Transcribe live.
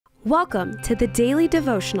Welcome to the Daily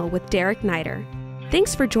Devotional with Derek Neider.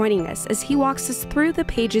 Thanks for joining us as he walks us through the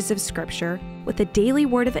pages of Scripture with a daily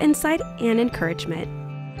word of insight and encouragement.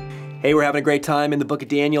 Hey, we're having a great time in the book of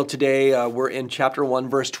Daniel today. We're in chapter 1,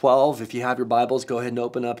 verse 12. If you have your Bibles, go ahead and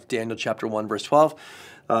open up Daniel chapter 1, verse 12.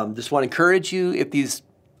 Just want to encourage you, if these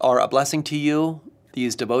are a blessing to you,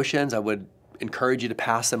 these devotions, I would encourage you to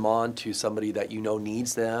pass them on to somebody that you know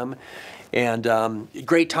needs them. And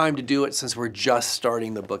great time to do it since we're just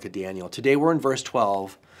starting the book of Daniel. Today we're in verse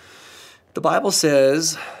 12. The Bible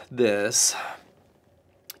says this: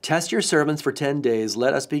 "Test your servants for 10 days.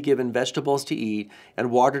 Let us be given vegetables to eat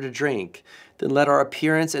and water to drink. Then let our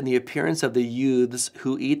appearance and the appearance of the youths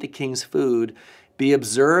who eat the king's food be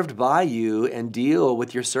observed by you, and deal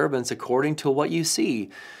with your servants according to what you see."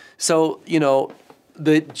 So,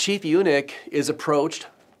 the chief eunuch is approached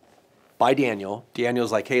by Daniel.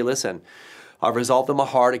 Daniel's like, "Hey, listen, I've resolved in my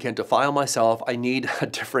heart, I can't defile myself. I need a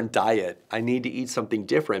different diet. I need to eat something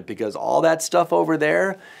different because all that stuff over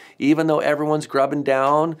there, even though everyone's grubbing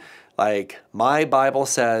down, like my Bible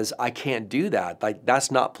says I can't do that. Like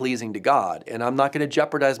that's not pleasing to God. And I'm not going to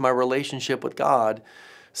jeopardize my relationship with God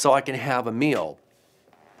so I can have a meal.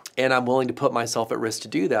 And I'm willing to put myself at risk to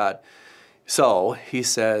do that." So he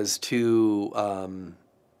says to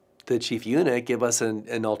the chief eunuch, "Give us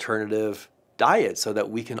an alternative diet so that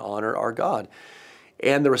we can honor our God."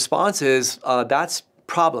 And the response is, that's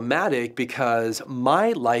problematic because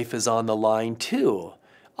my life is on the line too.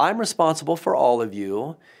 I'm responsible for all of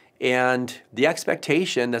you. And the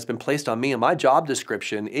expectation that's been placed on me in my job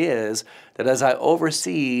description is that as I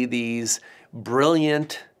oversee these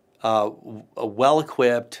brilliant,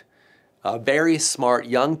 well-equipped, very smart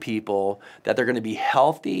young people, that they're going to be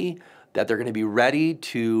healthy, that they're going to be ready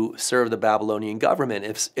to serve the Babylonian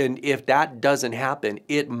government. If that doesn't happen,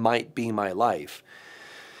 it might be my life.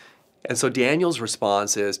 And so Daniel's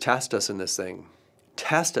response is, test us in this thing.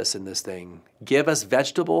 Test us in this thing. Give us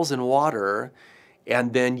vegetables and water,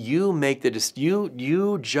 and then you make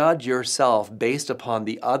you judge yourself based upon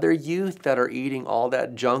the other youth that are eating all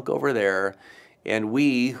that junk over there, and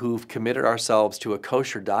we who've committed ourselves to a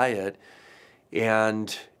kosher diet,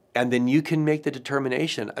 and then you can make the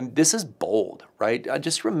determination. This is bold, right? I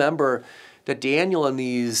just remember that Daniel and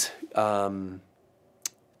these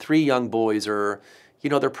three young boys are,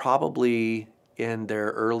 they're probably in their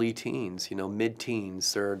early teens,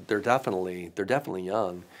 mid-teens. They're definitely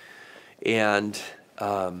young, and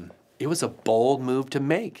it was a bold move to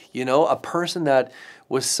make. A person that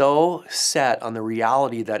was so set on the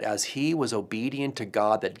reality that as he was obedient to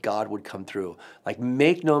God, that God would come through. Like,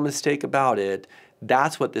 make no mistake about it.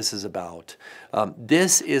 That's what this is about.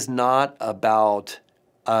 This is not about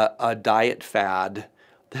a diet fad.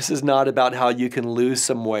 This is not about how you can lose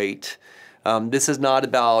some weight. This is not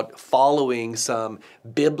about following some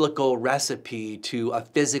biblical recipe to a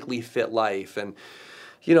physically fit life. And,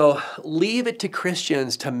 leave it to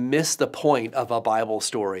Christians to miss the point of a Bible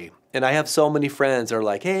story. And I have so many friends that are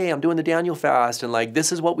like, "Hey, I'm doing the Daniel fast, and like,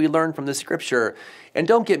 this is what we learned from the scripture." And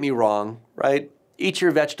don't get me wrong, right? Eat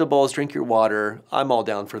your vegetables, drink your water. I'm all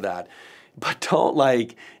down for that. But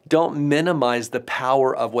don't minimize the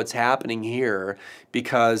power of what's happening here,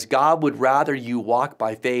 because God would rather you walk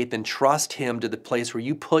by faith and trust Him to the place where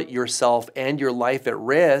you put yourself and your life at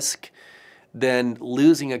risk than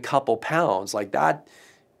losing a couple pounds. Like that,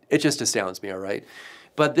 it just astounds me, all right?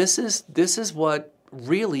 But this is what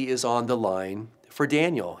really is on the line for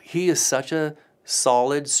Daniel. He is such a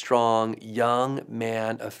solid, strong, young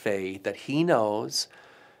man of faith that he knows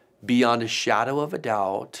beyond a shadow of a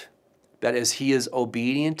doubt that as he is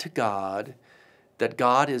obedient to God, that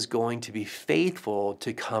God is going to be faithful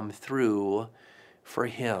to come through for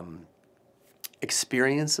him.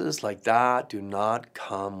 Experiences like that do not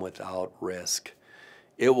come without risk.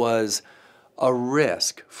 It was a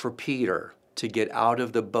risk for Peter to get out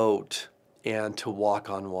of the boat and to walk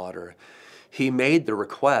on water. He made the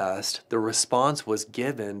request, the response was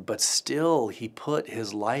given, but still he put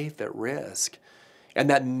his life at risk. And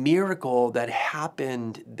that miracle that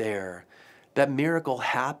happened there, that miracle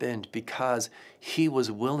happened because he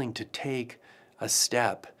was willing to take a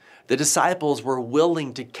step. The disciples were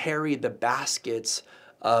willing to carry the baskets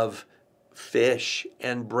of fish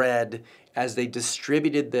and bread as they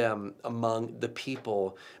distributed them among the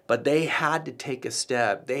people, but they had to take a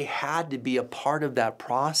step. They had to be a part of that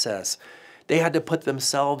process. They had to put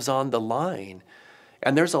themselves on the line.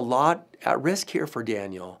 And there's a lot at risk here for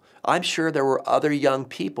Daniel. I'm sure there were other young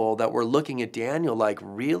people that were looking at Daniel like,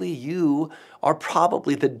 "Really, you are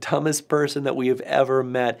probably the dumbest person that we have ever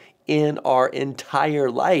met in our entire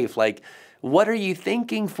life. Like, what are you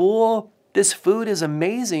thinking, fool? This food is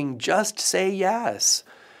amazing. Just say yes."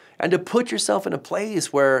 and to put yourself in a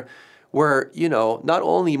place where not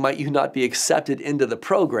only might you not be accepted into the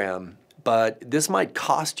program, but this might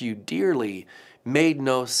cost you dearly, made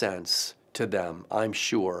no sense to them, I'm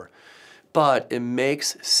sure. But it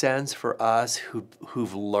makes sense for us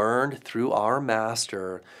who've learned through our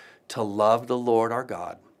Master to love the Lord our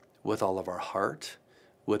God with all of our heart,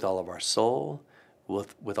 with all of our soul,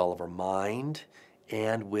 with all of our mind,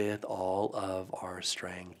 and with all of our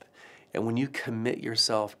strength. And when you commit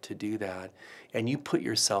yourself to do that and you put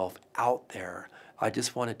yourself out there, I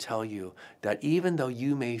just want to tell you that even though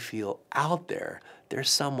you may feel out there, there's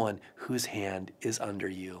someone whose hand is under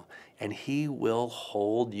you, and he will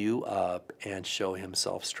hold you up and show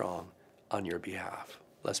himself strong on your behalf.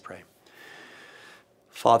 Let's pray.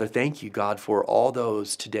 Father, thank you, God, for all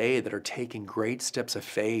those today that are taking great steps of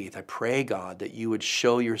faith. I pray, God, that you would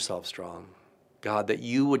show yourself strong. God, that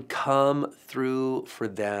you would come through for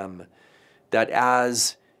them, that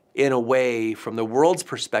as in a way, from the world's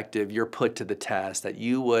perspective, you're put to the test, that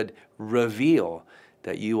you would reveal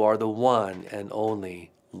that you are the one and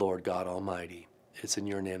only Lord God Almighty. It's in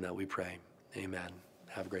your name that we pray. Amen.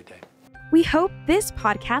 Have a great day. We hope this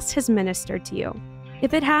podcast has ministered to you.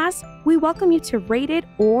 If it has, we welcome you to rate it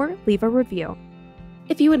or leave a review.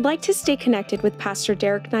 If you would like to stay connected with Pastor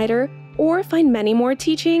Derek Neider or find many more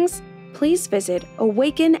teachings, please visit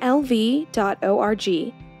awakenlv.org.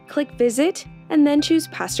 Click Visit and then choose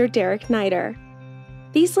Pastor Derek Neider.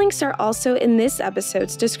 These links are also in this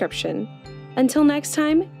episode's description. Until next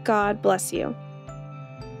time, God bless you.